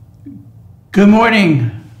Good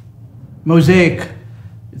morning, Mosaic.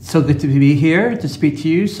 It's so good to be here to speak to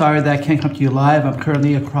you. Sorry that I can't come to you live. I'm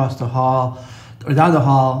currently across the hall, or down the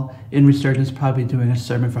hall in Resurgence, probably doing a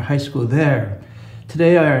sermon for high school there.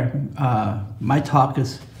 Today, my talk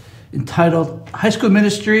is entitled High School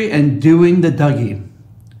Ministry and Doing the Dougie.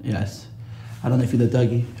 Yes, I don't know if you're the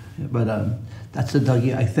Dougie, but that's the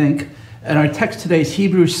Dougie, I think. And our text today is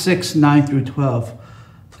Hebrews 6, 9 through 12.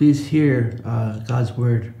 Please hear God's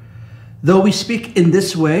word. Though we speak in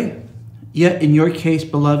this way, yet in your case,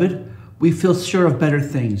 beloved, we feel sure of better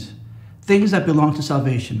things, things that belong to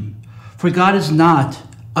salvation. For God is not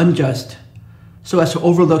unjust so as to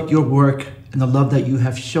overlook your work and the love that you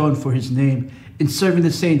have shown for his name in serving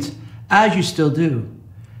the saints, as you still do.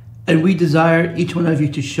 And we desire each one of you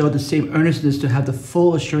to show the same earnestness to have the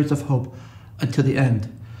full assurance of hope until the end,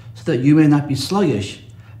 so that you may not be sluggish,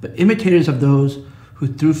 but imitators of those who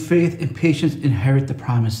through faith and patience inherit the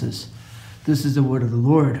promises. This is the word of the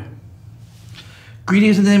Lord.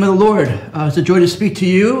 Greetings in the name of the Lord. It's a joy to speak to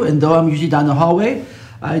you, and though I'm usually down the hallway,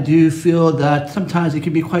 I do feel that sometimes it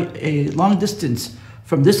can be quite a long distance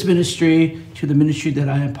from this ministry to the ministry that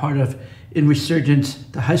I am part of in Resurgence,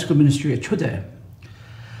 the high school ministry at Chode.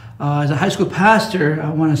 As a high school pastor, I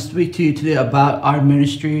want to speak to you today about our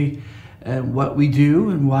ministry and what we do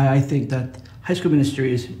and why I think that high school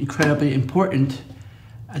ministry is incredibly important,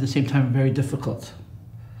 at the same time very difficult.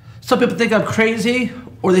 Some people think I'm crazy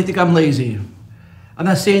or they think I'm lazy. I'm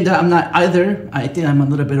not saying that I'm not either. I think I'm a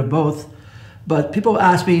little bit of both. But people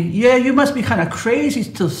ask me, yeah, you must be kind of crazy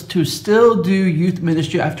to still do youth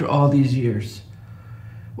ministry after all these years.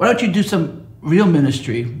 Why don't you do some real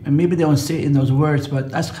ministry? And maybe they don't say it in those words,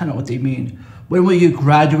 but that's kind of what they mean. When will you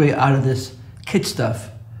graduate out of this kid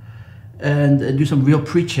stuff and do some real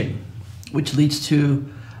preaching? Which leads to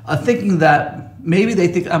thinking that maybe they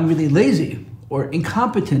think I'm really lazy or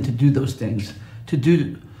incompetent to do those things, to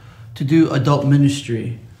do adult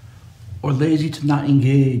ministry, or lazy to not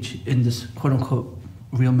engage in this quote-unquote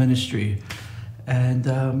real ministry. And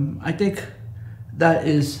I think that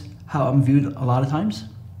is how I'm viewed a lot of times.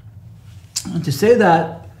 And to say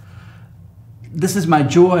that this is my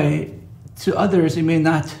joy, to others it may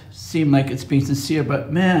not seem like it's being sincere, but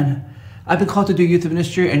man, I've been called to do youth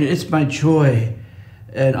ministry and it's my joy.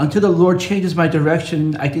 And until the Lord changes my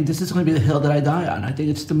direction, I think this is going to be the hill that I die on. I think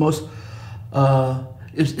it's the most,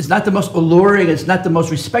 it's not the most alluring, it's not the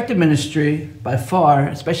most respected ministry by far,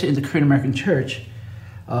 especially in the Korean American church.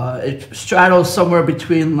 It straddles somewhere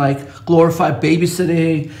between like glorified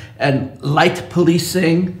babysitting and light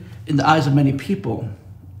policing in the eyes of many people.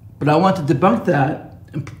 But I want to debunk that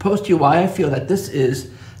and propose to you why I feel that this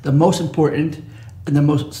is the most important and the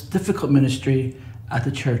most difficult ministry at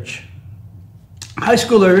the church. High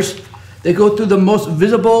schoolers, they go through the most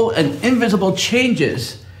visible and invisible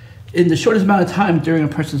changes in the shortest amount of time during a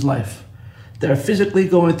person's life. They're physically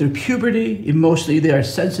going through puberty, emotionally they are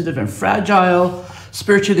sensitive and fragile,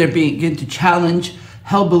 spiritually they begin to challenge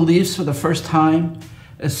held beliefs for the first time,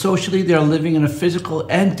 and socially they are living in a physical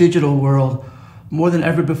and digital world more than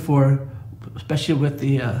ever before, especially with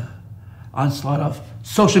the onslaught of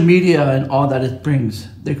social media and all that it brings.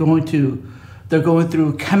 They're going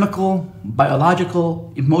through chemical,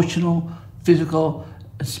 biological, emotional, physical,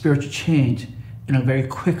 and spiritual change in a very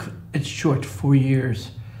quick and short 4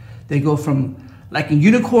 years. They go from liking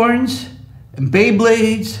unicorns and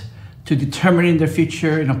Beyblades to determining their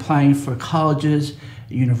future and applying for colleges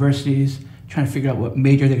and universities, trying to figure out what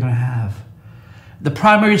major they're going to have. The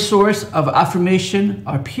primary source of affirmation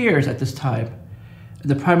are peers at this time. And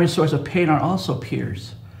the primary source of pain are also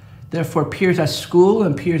peers. Therefore, peers at school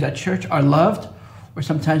and peers at church are loved or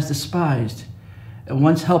sometimes despised. And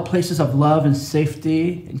once held places of love and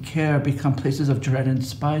safety and care become places of dread and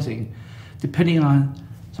despising, depending on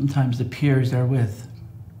sometimes the peers they're with.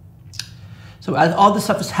 So as all this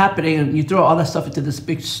stuff is happening and you throw all that stuff into this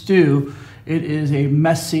big stew, it is a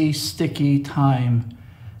messy, sticky time.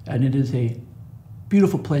 And it is a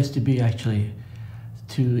beautiful place to be, actually,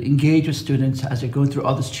 to engage with students as they're going through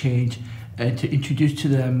all this change and to introduce to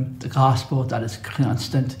them the gospel that is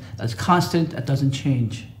constant, that doesn't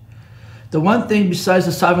change. The one thing besides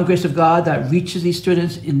the sovereign grace of God that reaches these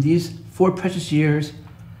students in these 4 precious years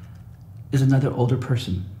is another older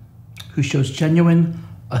person who shows genuine,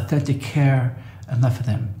 authentic care and love for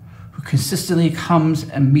them, who consistently comes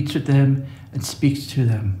and meets with them and speaks to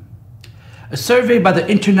them. A survey by the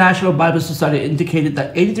International Bible Society indicated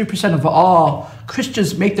that 83% of all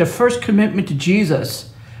Christians make their first commitment to Jesus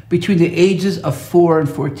between the ages of 4 and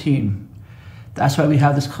 14. That's why we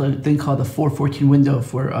have this thing called the 4-14 window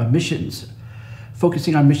for missions,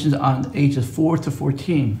 focusing on missions on ages 4 to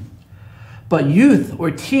 14. But youth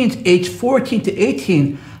or teens aged 14 to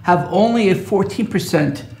 18 have only a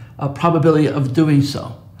 14% probability of doing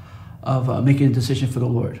so, of making a decision for the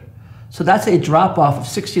Lord. So that's a drop off of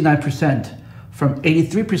 69% from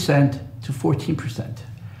 83% to 14%.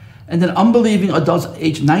 And then unbelieving adults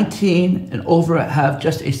aged 19 and over have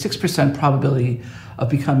just a 6% probability of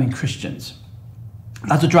becoming Christians.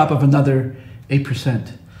 That's a drop of another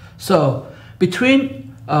 8%. So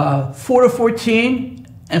between 4 to 14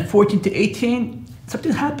 and 14 to 18,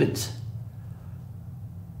 something happens.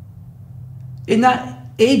 In that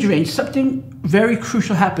age range, something very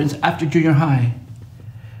crucial happens after junior high.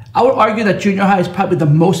 I would argue that junior high is probably the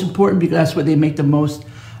most important because that's where they make the most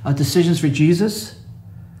decisions for Jesus.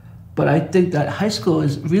 But I think that high school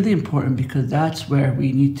is really important because that's where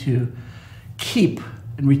we need to keep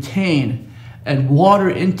and retain and water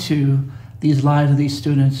into these lives of these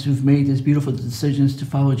students who've made these beautiful decisions to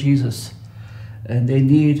follow Jesus. And they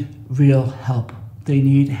need real help. They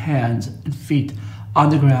need hands and feet on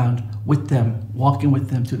the ground with them, walking with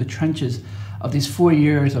them through the trenches of these 4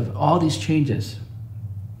 years of all these changes.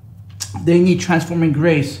 They need transforming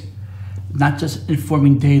grace, not just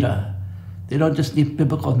informing data. They don't just need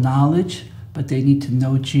biblical knowledge, but they need to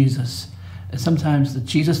know Jesus. And sometimes the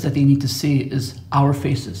Jesus that they need to see is our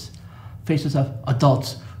faces, faces of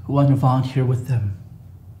adults who want to volunteer with them.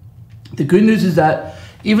 The good news is that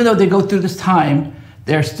even though they go through this time,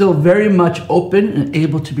 they're still very much open and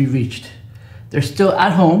able to be reached. They're still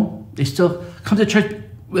at home. They still come to church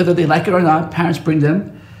whether they like it or not. Parents bring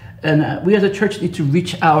them. And we as a church need to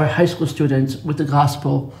reach our high school students with the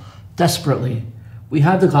gospel desperately. We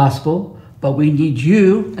have the gospel, but we need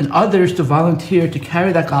you and others to volunteer to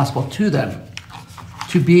carry that gospel to them,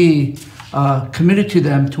 to be committed to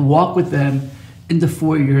them, to walk with them in the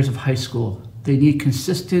 4 years of high school. They need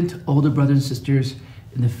consistent older brothers and sisters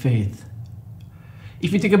in the faith.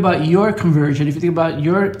 If you think about your conversion, if you think about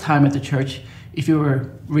your time at the church, if you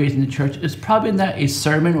were raised in the church, it's probably not a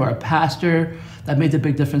sermon or a pastor that made the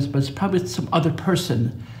big difference, but it's probably some other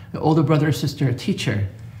person, an older brother or sister, a teacher,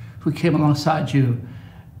 who came alongside you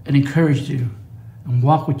and encouraged you and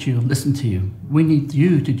walked with you and listened to you. We need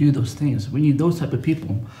you to do those things. We need those type of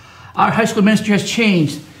people. Our high school ministry has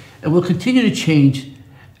changed and will continue to change.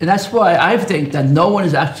 And that's why I think that no one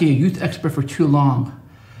is actually a youth expert for too long.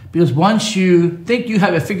 Because once you think you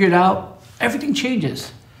have it figured out, everything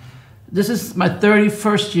changes. This is my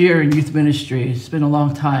 31st year in youth ministry. It's been a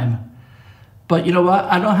long time. But you know what?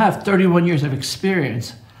 I don't have 31 years of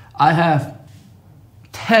experience. I have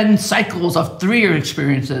 10 cycles of 3-year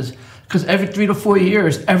experiences because every 3 to 4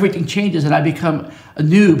 years, everything changes and I become a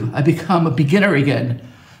noob. I become a beginner again.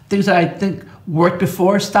 Things that I think worked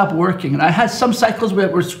before stop working. And I had some cycles where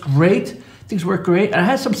it was great. Things worked great. And I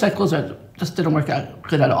had some cycles that just didn't work out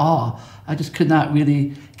good at all. I just could not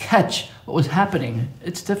really catch what was happening.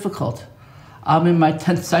 It's difficult. I'm in my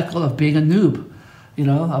 10th cycle of being a noob,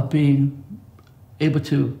 of being able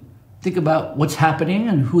to think about what's happening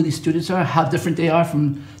and who these students are, how different they are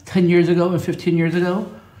from 10 years ago and 15 years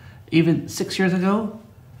ago, even 6 years ago.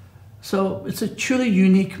 So it's a truly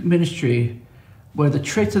unique ministry where the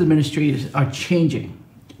traits of the ministry are changing.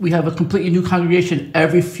 We have a completely new congregation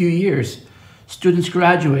every few years. Students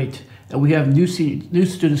graduate and we have new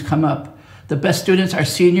students come up. The best students are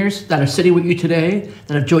seniors that are sitting with you today,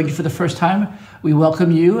 that have joined you for the first time. We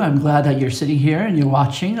welcome you. I'm glad that you're sitting here and you're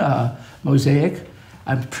watching Mosaic.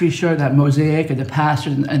 I'm pretty sure that Mosaic and the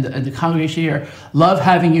pastors and the congregation here love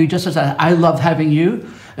having you just as I love having you.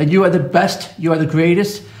 And you are the best, you are the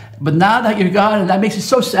greatest. But now that you're gone, and that makes it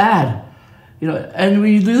so sad. And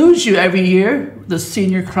we lose you every year, the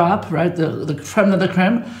senior crop, right? The creme of the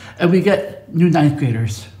creme. And we get new 9th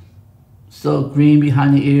graders. Still green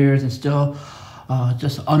behind the ears and still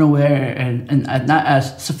just unaware and not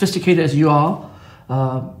as sophisticated as you all.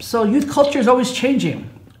 So youth culture is always changing.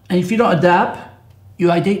 And if you don't adapt, you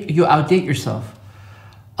outdate yourself.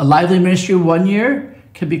 A lively ministry 1 year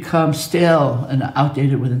can become stale and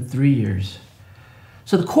outdated within 3 years.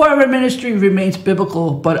 So the core of our ministry remains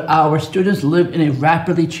biblical, but our students live in a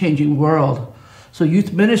rapidly changing world. So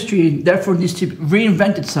youth ministry therefore needs to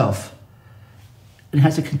reinvent itself. It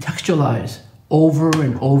has to contextualize over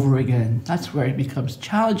and over again. That's where it becomes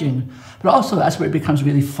challenging, but also that's where it becomes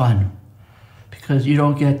really fun because you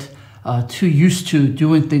don't get too used to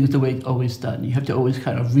doing things the way it's always done. You have to always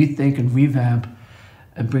kind of rethink and revamp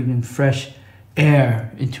and bring in fresh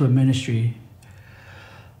air into a ministry.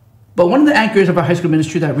 But one of the anchors of our high school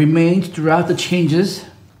ministry that remains throughout the changes,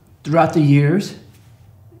 throughout the years,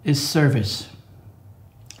 is service.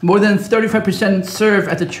 More than 35% serve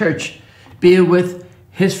at the church, be it with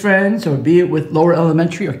his friends, or be it with lower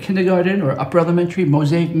elementary or kindergarten or upper elementary,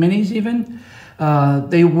 Mosaic Minis even.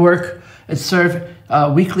 They work and serve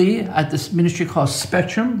weekly at this ministry called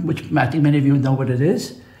Spectrum, which I think many of you know what it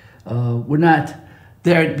is. We're not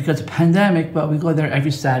there because of the pandemic, but we go there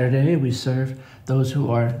every Saturday. We serve those who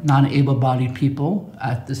are non-able-bodied people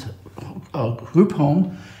at this group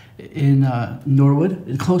home in Norwood,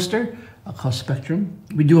 in Closter, called Spectrum.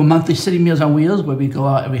 We do a monthly City Meals on Wheels where we go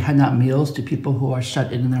out and we hand out meals to people who are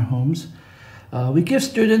shut in their homes. We give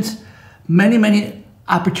students many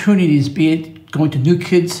opportunities, be it going to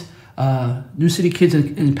New City Kids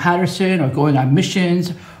in Patterson, or going on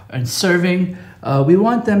missions and serving. We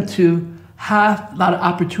want them to have a lot of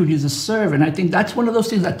opportunities to serve, and I think that's one of those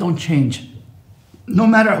things that don't change. No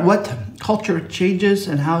matter what culture changes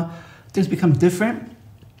and how things become different,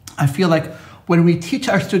 I feel like when we teach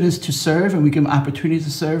our students to serve and we give them opportunities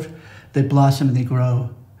to serve, they blossom and they grow.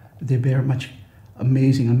 They bear much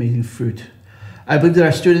amazing fruit. I believe that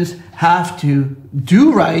our students have to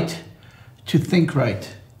do right to think right.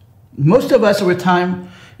 Most of us over time,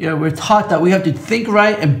 we're taught that we have to think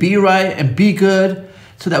right and be good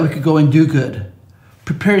so that we could go and do good.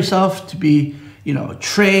 Prepare yourself to be,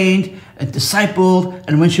 trained and discipled,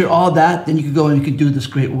 and once you're all that, then you can go and you can do this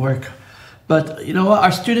great work. But you know what?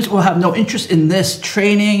 Our students will have no interest in this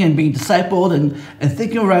training and being discipled and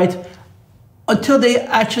thinking right until they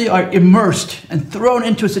actually are immersed and thrown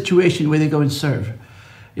into a situation where they go and serve.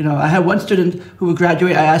 I had one student who would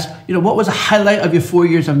graduate. I asked, what was the highlight of your 4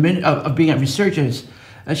 years of being at Resurgence?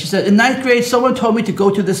 And she said, in 9th grade, someone told me to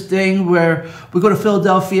go to this thing where we go to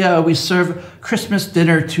Philadelphia, we serve Christmas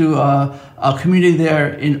dinner to a community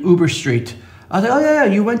there in Uber Street. I was like, oh yeah,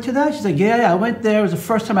 you went to that? She's like, yeah, I went there. It was the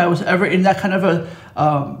first time I was ever in that kind of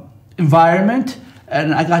a environment.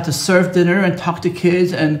 And I got to serve dinner and talk to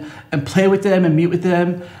kids and play with them and meet with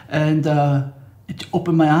them. And it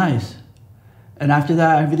opened my eyes. And after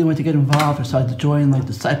that, I really wanted to get involved. I started to join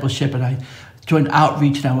discipleship, and I joined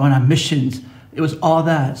outreach, and I went on missions. It was all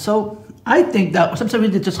that. So I think that sometimes we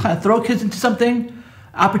need to just kind of throw kids into something,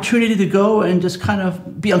 opportunity to go and just kind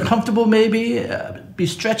of be uncomfortable maybe, be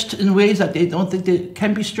stretched in ways that they don't think they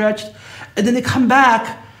can be stretched. And then they come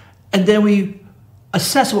back, and then we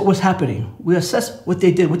assess what was happening. We assess what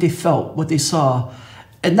they did, what they felt, what they saw.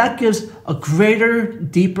 And that gives a greater,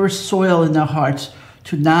 deeper soil in their hearts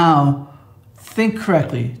to now think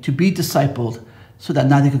correctly, to be discipled, so that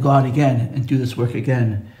now they could go out again and do this work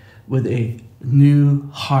again with a new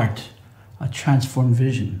heart, a transformed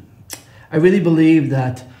vision. I really believe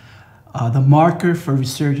that the marker for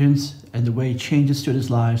Resurgence and the way it changes students'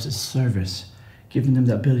 lives is service, giving them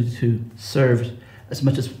the ability to serve as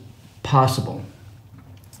much as possible.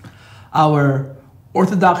 Our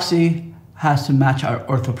orthodoxy has to match our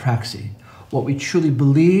orthopraxy. What we truly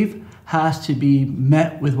believe has to be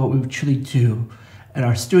met with what we truly do. And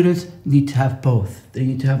our students need to have both. They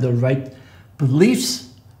need to have the right beliefs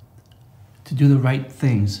to do the right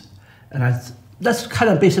things. And that's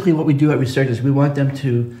kind of basically what we do at Resurgence. We want them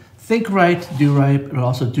to think right, to do right, but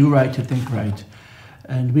also do right to think right.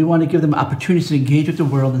 And we want to give them opportunities to engage with the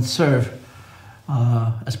world and serve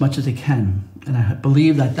as much as they can. And I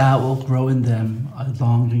believe that will grow in them a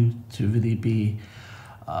longing to really be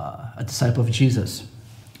a disciple of Jesus.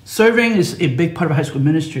 Serving is a big part of high school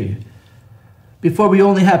ministry. Before, we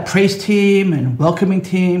only had praise team and welcoming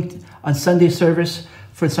team on Sunday service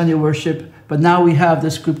for Sunday worship, but now we have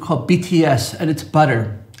this group called BTS, and it's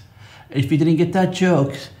butter. If you didn't get that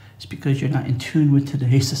joke, it's because you're not in tune with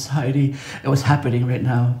today's society and what's happening right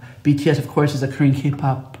now. BTS, of course, is a Korean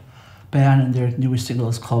K-pop band, and their newest single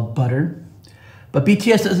is called Butter. But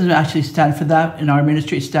BTS doesn't actually stand for that. In our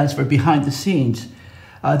ministry, it stands for behind the scenes.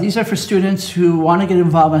 These are for students who want to get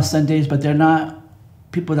involved on Sundays, but they're not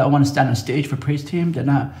people that want to stand on stage for praise team. They're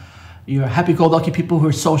not your happy-go-lucky people who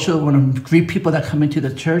are social, want to greet people that come into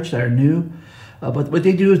the church that are new. But what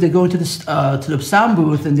they do is they go into the sound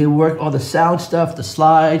booth and they work all the sound stuff, the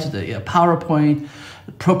slides, the PowerPoint,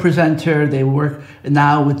 the ProPresenter. They work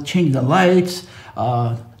now with changing the lights,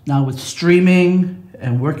 now with streaming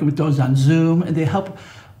and working with those on Zoom. And they help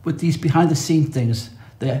with these behind-the-scenes things.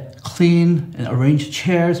 They clean and arrange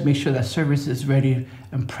chairs, make sure that service is ready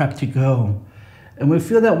and prepped to go. And we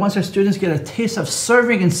feel that once our students get a taste of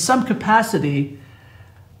serving in some capacity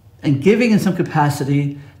and giving in some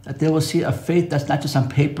capacity, that they will see a faith that's not just on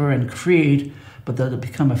paper and creed, but that it'll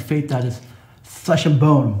become a faith that is flesh and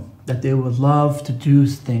bone, that they would love to do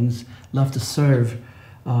things, love to serve,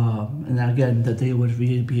 and again, that they would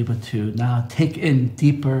really be able to now take in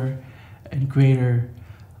deeper and greater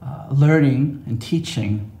learning and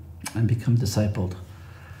teaching and become discipled.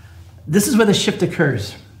 This is where the shift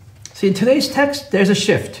occurs. See, in today's text, there's a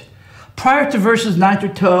shift. Prior to verses 9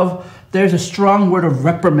 through 12, there's a strong word of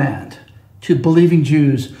reprimand to believing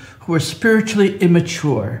Jews who were spiritually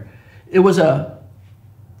immature. It was a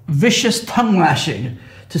vicious tongue lashing,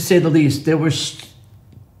 to say the least. They were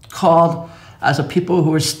called as a people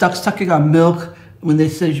who were sucking on milk when they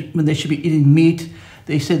should be eating meat.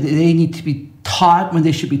 They said that they need to be taught when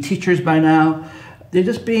they should be teachers by now. They're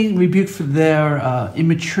just being rebuked for their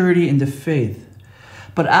immaturity in the faith.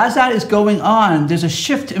 But as that is going on, there's a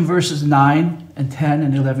shift in verses 9 and 10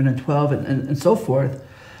 and 11 and 12 and so forth.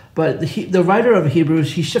 But the writer of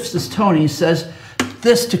Hebrews, he shifts his tone. He says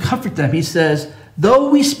this to comfort them. He says, though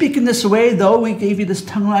we speak in this way, though we gave you this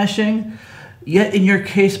tongue lashing, yet in your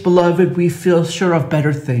case, beloved, we feel sure of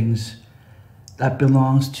better things that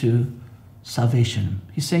belongs to salvation.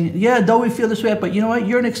 He's saying, yeah, though we feel this way, but you know what?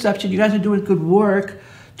 You're an exception. You guys are doing good work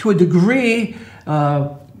to a degree.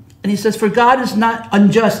 And he says, for God is not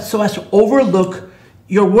unjust so as to overlook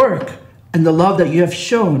your work and the love that you have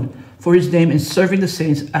shown for his name in serving the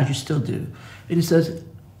saints as you still do. And he says,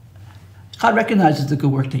 God recognizes the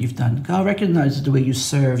good work that you've done. God recognizes the way you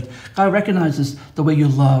served. God recognizes the way you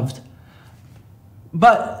loved.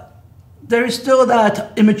 But there is still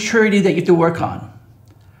that immaturity that you have to work on.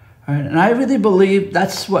 All right? And I really believe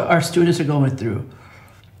that's what our students are going through.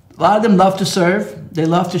 A lot of them love to serve. They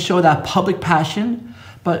love to show that public passion.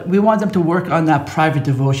 But we want them to work on that private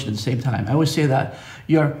devotion at the same time. I always say that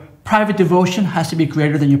your private devotion has to be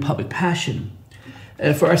greater than your public passion.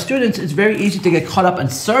 And for our students, it's very easy to get caught up in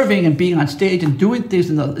serving and being on stage and doing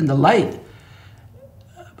things in the light.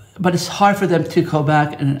 But it's hard for them to go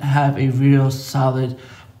back and have a real solid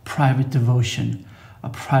private devotion, a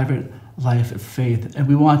private life of faith. And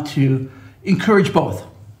we want to encourage both.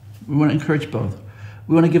 We want to encourage both.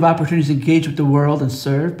 We want to give opportunities to engage with the world and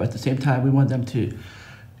serve, but at the same time, we want them to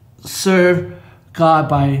serve God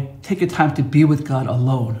by taking time to be with God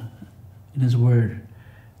alone in his word.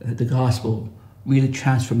 The gospel really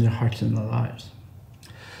transform their hearts and their lives.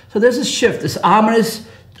 So there's this shift, this ominous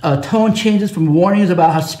tone changes from warnings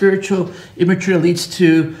about how spiritual immaturity leads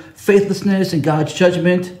to faithlessness and God's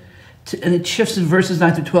judgment. And it shifts in verses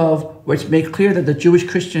 9 through 12, where it's made clear that the Jewish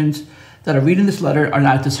Christians that are reading this letter are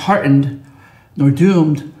not disheartened nor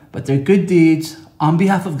doomed, but their good deeds on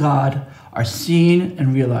behalf of God are seen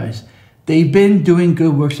and realized. They've been doing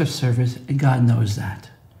good works of service, and God knows that.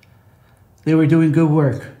 They were doing good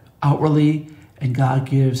work outwardly, and God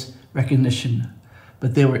gives recognition.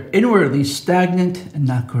 But they were inwardly stagnant and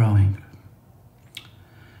not growing.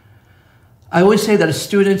 I always say that a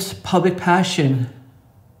student's public passion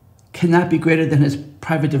cannot be greater than his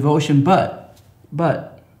private devotion, but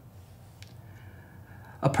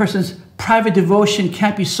a person's private devotion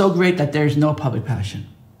can't be so great that there's no public passion.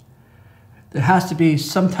 There has to be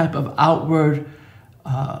some type of outward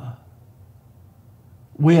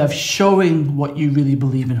way of showing what you really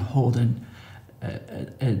believe and hold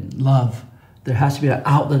and love. There has to be an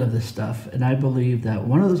outlet of this stuff. And I believe that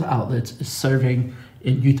one of those outlets is serving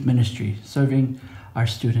in youth ministry, serving our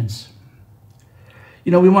students.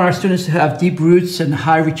 You know, we want our students to have deep roots and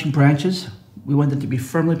high-reaching branches. We want them to be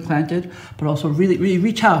firmly planted, but also really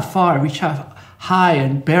reach out far, reach out high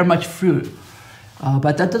and bear much fruit.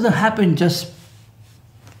 But that doesn't happen just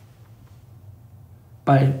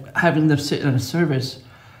by having them sit in a service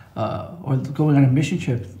or going on a mission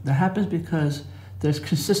trip. That happens because there's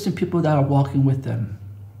consistent people that are walking with them.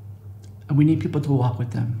 And we need people to walk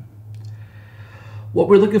with them. What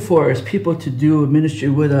we're looking for is people to do a ministry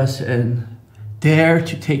with us and dare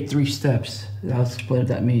to take 3 steps. I'll explain what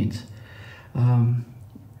that means.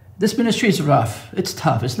 This ministry is rough. It's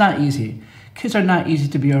tough. It's not easy. Kids are not easy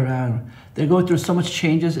to be around. They go through so much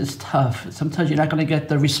changes. It's tough. Sometimes you're not going to get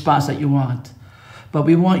the response that you want. But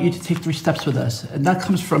we want you to take 3 steps with us. And that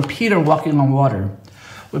comes from Peter walking on water.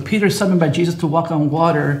 When Peter is summoned by Jesus to walk on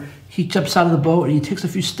water, he jumps out of the boat and he takes a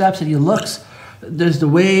few steps and he looks. There's the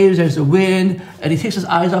waves, there's the wind, and he takes his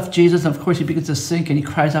eyes off Jesus. And of course, he begins to sink and he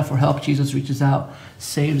cries out for help. Jesus reaches out,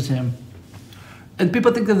 saves him. And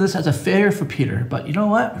people think of this as a failure for Peter. But you know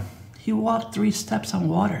what? He walked 3 steps on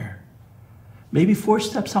water. Maybe 4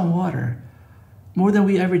 steps on water. More than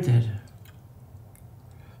we ever did.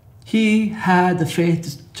 He had the faith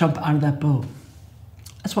to jump out of that boat.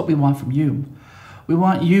 That's what we want from you. We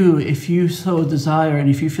want you, if you so desire and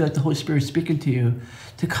if you feel like the Holy Spirit is speaking to you,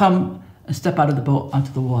 to come and step out of the boat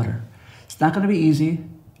onto the water. It's not going to be easy.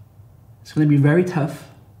 It's going to be very tough.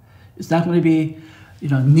 It's not going to be,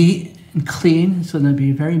 neat and clean. It's going to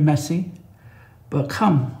be very messy. But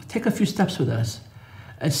come, take a few steps with us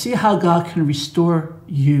and see how God can restore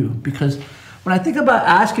you. Because When I think about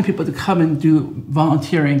asking people to come and do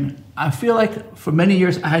volunteering, I feel like for many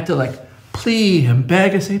years I had to like plead and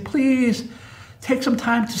beg and say, please take some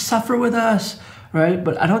time to suffer with us, right?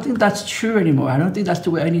 But I don't think that's true anymore. I don't think that's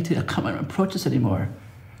the way I need to come and approach this anymore.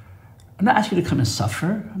 I'm not asking you to come and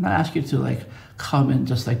suffer. I'm not asking you to like come and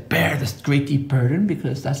just like bear this great deep burden,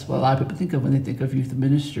 because that's what a lot of people think of when they think of youth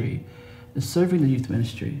ministry, is serving the youth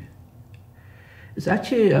ministry. It's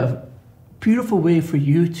actually a beautiful way for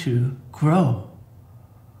you to grow.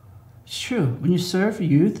 It's true. When you serve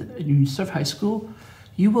youth and you serve high school,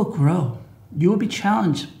 you will grow. You will be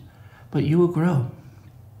challenged, but you will grow.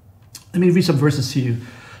 Let me read some verses to you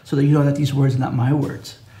so that you know that these words are not my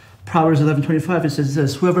words. Proverbs 11:25, it says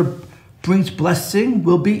this: whoever brings blessing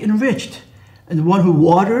will be enriched, and the one who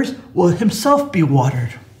waters will himself be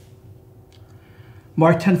watered.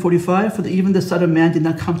 Mark 10:45, for even the Son of Man did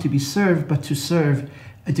not come to be served, but to serve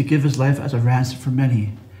and to give his life as a ransom for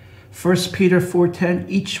many. 1 Peter 4:10,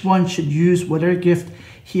 each one should use whatever gift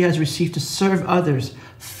he has received to serve others,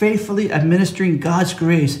 faithfully administering God's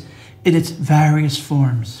grace in its various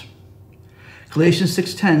forms. Galatians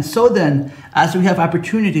 6:10, so then, as we have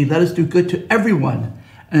opportunity, let us do good to everyone,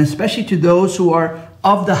 and especially to those who are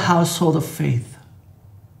of the household of faith.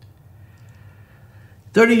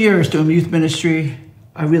 30 years doing youth ministry,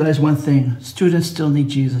 I realized one thing: students still need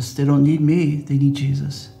Jesus. They don't need me, they need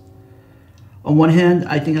Jesus. On one hand,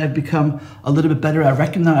 I think I've become a little bit better at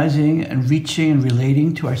recognizing and reaching and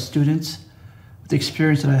relating to our students with the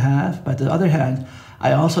experience that I have. But on the other hand,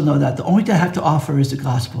 I also know that the only thing I have to offer is the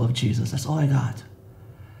gospel of Jesus. That's all I got.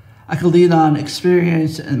 I can lean on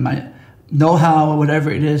experience and my know-how or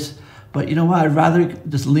whatever it is, but you know what? I'd rather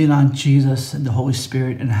just lean on Jesus and the Holy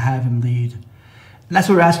Spirit and have him lead. And that's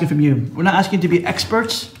what we're asking from you. We're not asking you to be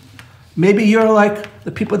experts. Maybe you're like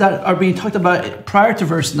the people that are being talked about prior to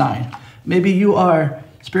verse 9. Maybe you are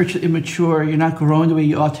spiritually immature. You're not growing the way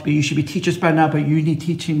you ought to be. You should be teachers by now, but you need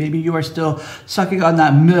teaching. Maybe you are still sucking on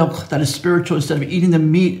that milk that is spiritual instead of eating the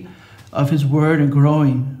meat of his word and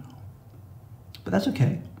growing. But that's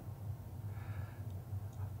okay.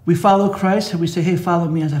 We follow Christ and we say, hey, follow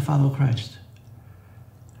me as I follow Christ.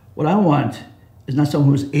 What I want is not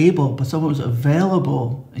someone who's able, but someone who's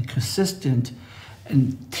available and consistent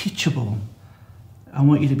and teachable. I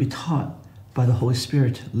want you to be taught by the Holy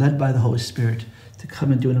Spirit, led by the Holy Spirit, to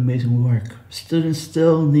come and do an amazing work. Students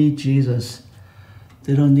still need Jesus.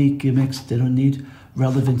 They don't need gimmicks. They don't need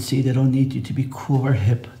relevancy. They don't need you to be cool or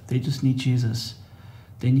hip. They just need Jesus.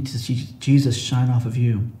 They need to see Jesus shine off of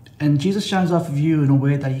you. And Jesus shines off of you in a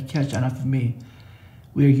way that he can't shine off of me.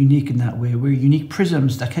 We are unique in that way. We're unique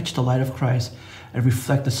prisms that catch the light of Christ and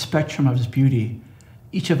reflect the spectrum of his beauty.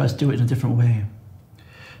 Each of us do it in a different way.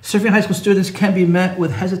 Serving high school students can be met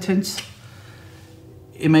with hesitance.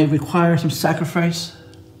 It may require some sacrifice,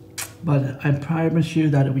 but I promise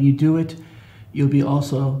you that when you do it, you'll be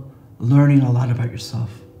also learning a lot about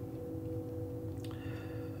yourself.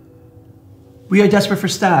 We are desperate for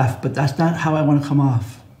staff, but that's not how I want to come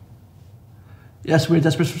off. Yes, we're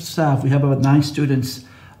desperate for staff. We have about 9 students,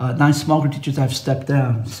 9 small group teachers I've stepped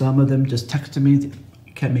down. Some of them just texted me,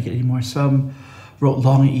 can't make it anymore. Some wrote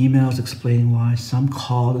long emails explaining why. Some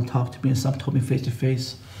called and talked to me, and some told me face to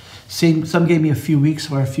face. Some gave me a few weeks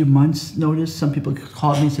or a few months notice. Some people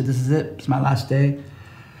called me and said, this is it, it's my last day.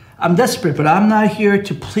 I'm desperate, but I'm not here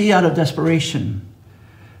to plea out of desperation,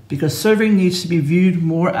 because serving needs to be viewed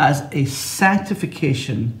more as a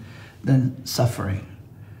sanctification than suffering,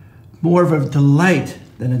 more of a delight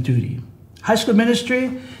than a duty. High school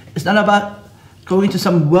ministry is not about going to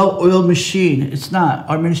some well-oiled machine. It's not.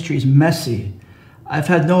 Our ministry is messy. I've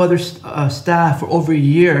had no other staff for over a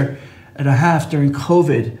year and a half during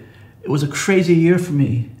COVID. It was a crazy year for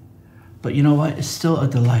me, but you know what? It's still a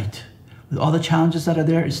delight. With all the challenges that are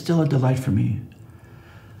there, it's still a delight for me.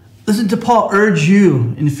 Listen to Paul urge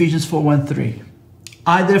you in Ephesians 4:1-3.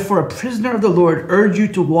 I, therefore, a prisoner of the Lord, urge you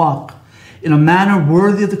to walk in a manner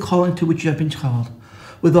worthy of the calling to which you have been called,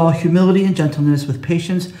 with all humility and gentleness, with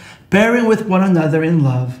patience, bearing with one another in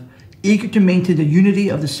love, eager to maintain the unity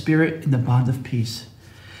of the Spirit in the bond of peace.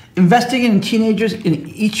 Investing in teenagers in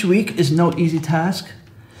each week is no easy task.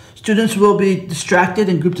 Students will be distracted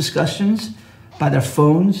in group discussions by their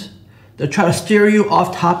phones. They'll try to steer you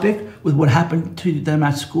off topic with what happened to them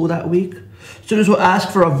at school that week. Students will ask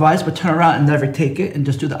for advice but turn around and never take it and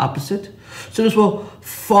just do the opposite. Students will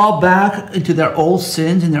fall back into their old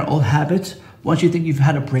sins and their old habits once you think you've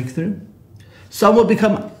had a breakthrough. Some will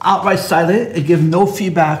become outright silent and give no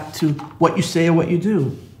feedback to what you say or what you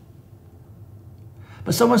do.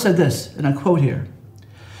 But someone said this, and I quote here,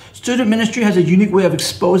 student ministry has a unique way of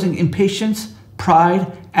exposing impatience,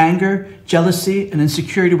 pride, anger, jealousy, and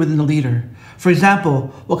insecurity within the leader. For example,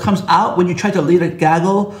 what comes out when you try to lead a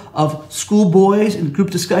gaggle of schoolboys in group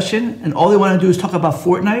discussion and all they want to do is talk about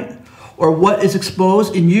Fortnite? Or what is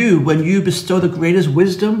exposed in you when you bestow the greatest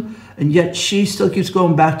wisdom and yet she still keeps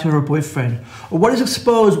going back to her boyfriend? Or what is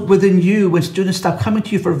exposed within you when students stop coming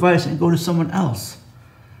to you for advice and go to someone else?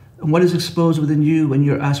 And what is exposed within you when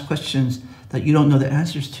you're asked questions that you don't know the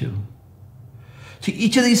answers to? To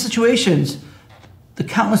each of these situations, the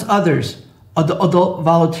countless others of the adult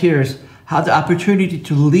volunteers have the opportunity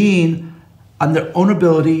to lean on their own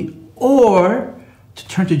ability or to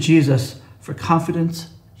turn to Jesus for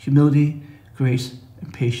confidence, humility, grace,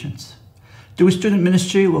 and patience. Doing student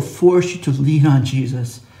ministry will force you to lean on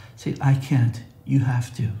Jesus. Say, I can't, you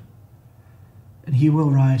have to. And he will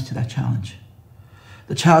rise to that challenge.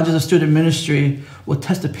 The challenges of student ministry will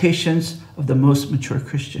test the patience of the most mature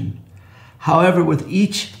Christian. However, with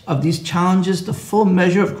each of these challenges, the full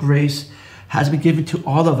measure of grace has been given to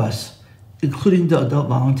all of us, including the adult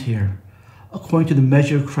volunteer, according to the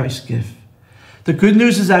measure of Christ's gift. The good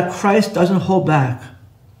news is that Christ doesn't hold back.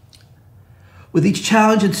 With each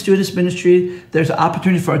challenge in students' ministry, there's an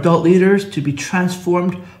opportunity for adult leaders to be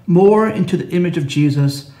transformed more into the image of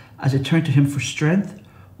Jesus as they turn to him for strength,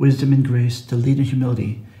 wisdom, and grace to lead in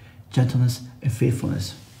humility, gentleness, and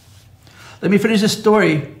faithfulness. Let me finish this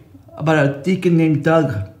story about a deacon named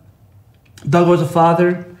Doug. Doug was a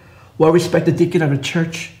father, well-respected deacon of a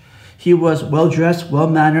church. He was well-dressed,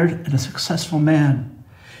 well-mannered, and a successful man.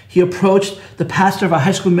 He approached the pastor of a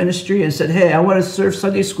high school ministry and said, hey, I want to serve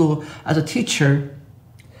Sunday school as a teacher.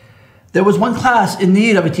 There was one class in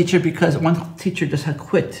need of a teacher because one teacher just had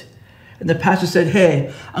quit. And the pastor said,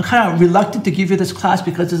 hey, I'm kind of reluctant to give you this class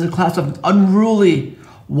because it's a class of unruly,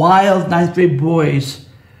 wild ninth grade boys.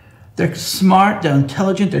 They're smart, they're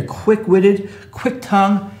intelligent, they're quick-witted,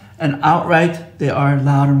 quick-tongued, and outright they are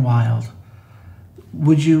loud and wild.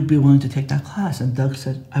 Would you be willing to take that class? And Doug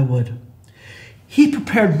said, I would. He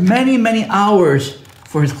prepared many, many hours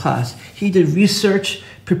for his class. He did research,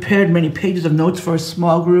 prepared many pages of notes for a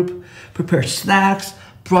small group, prepared snacks,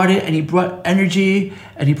 brought it, and he brought energy,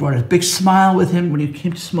 and he brought a big smile with him when he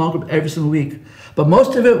came to small group every single week. But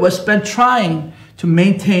most of it was spent trying to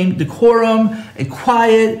maintain decorum and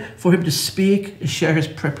quiet for him to speak and share his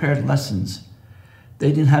prepared lessons. They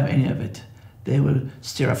didn't have any of it. They would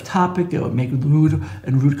steer off topic, they would make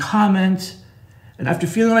rude comments. And after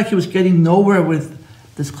feeling like he was getting nowhere with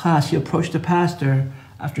this class, he approached the pastor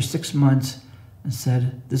after 6 months and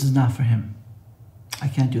said, this is not for him. I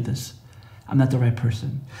can't do this. I'm not the right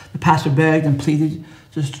person. The pastor begged and pleaded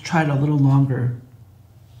just to try it a little longer.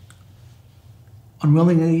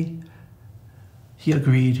 Unwillingly, he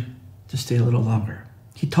agreed to stay a little longer.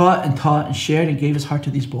 He taught and shared and gave his heart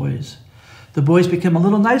to these boys. The boys became a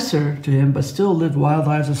little nicer to him, but still lived wild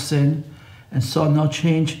lives of sin and saw no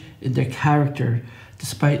change in their character,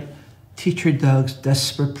 despite teacher Doug's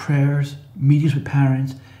desperate prayers, meetings with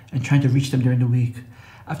parents, and trying to reach them during the week.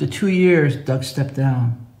 After 2 years, Doug stepped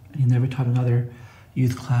down, and he never taught another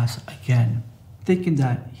youth class again, thinking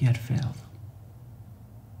that he had failed.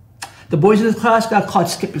 The boys in his class got caught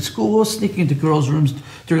skipping school, sneaking into girls' rooms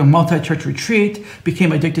during a multi-church retreat,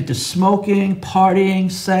 became addicted to smoking,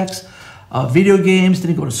 partying, sex, video games,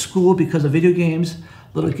 didn't go to school because of video games.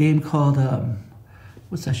 A little game called,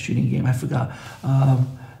 what's that shooting game? I forgot.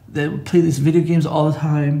 They would play these video games all the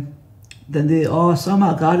time. Then they all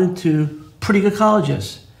somehow got into pretty good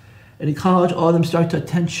colleges. And in college, all of them started to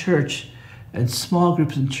attend church and small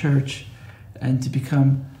groups in church and to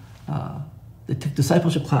become, they took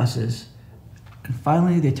discipleship classes. And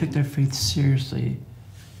finally, they took their faith seriously.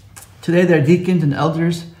 Today, they're deacons and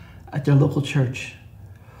elders at their local church.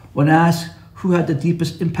 When asked who had the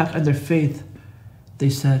deepest impact on their faith, they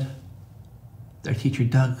said, their teacher,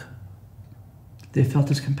 Doug. They felt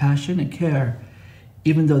his compassion and care,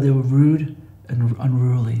 even though they were rude and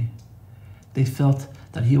unruly. They felt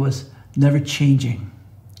that he was never changing,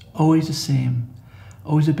 always the same,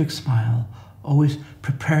 always a big smile, always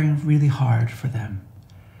preparing really hard for them.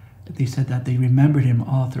 They said that they remembered him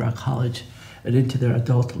all throughout college and into their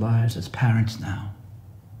adult lives as parents now.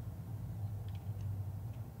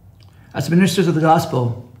 As ministers of the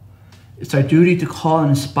gospel, it's our duty to call and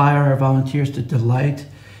inspire our volunteers to delight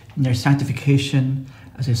in their sanctification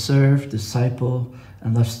as they serve, disciple,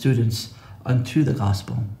 and love students unto the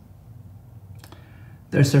gospel.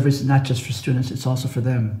 Their service is not just for students, it's also for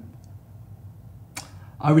them.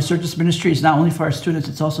 Our Resurgence ministry is not only for our students,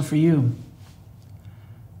 it's also for you.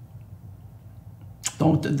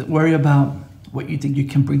 Don't worry about what you think you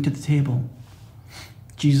can bring to the table.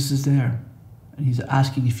 Jesus is there, and he's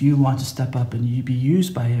asking if you want to step up and you be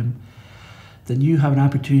used by him then you have an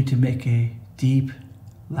opportunity to make a deep,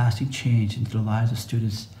 lasting change into the lives of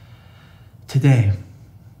students today.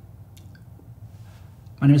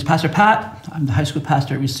 My name is Pastor Pat. I'm the high school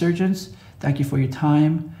pastor at Resurgence. Thank you for your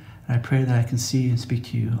time, and I pray that I can see and speak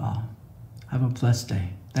to you all. Have a blessed day.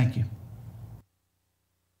 Thank you.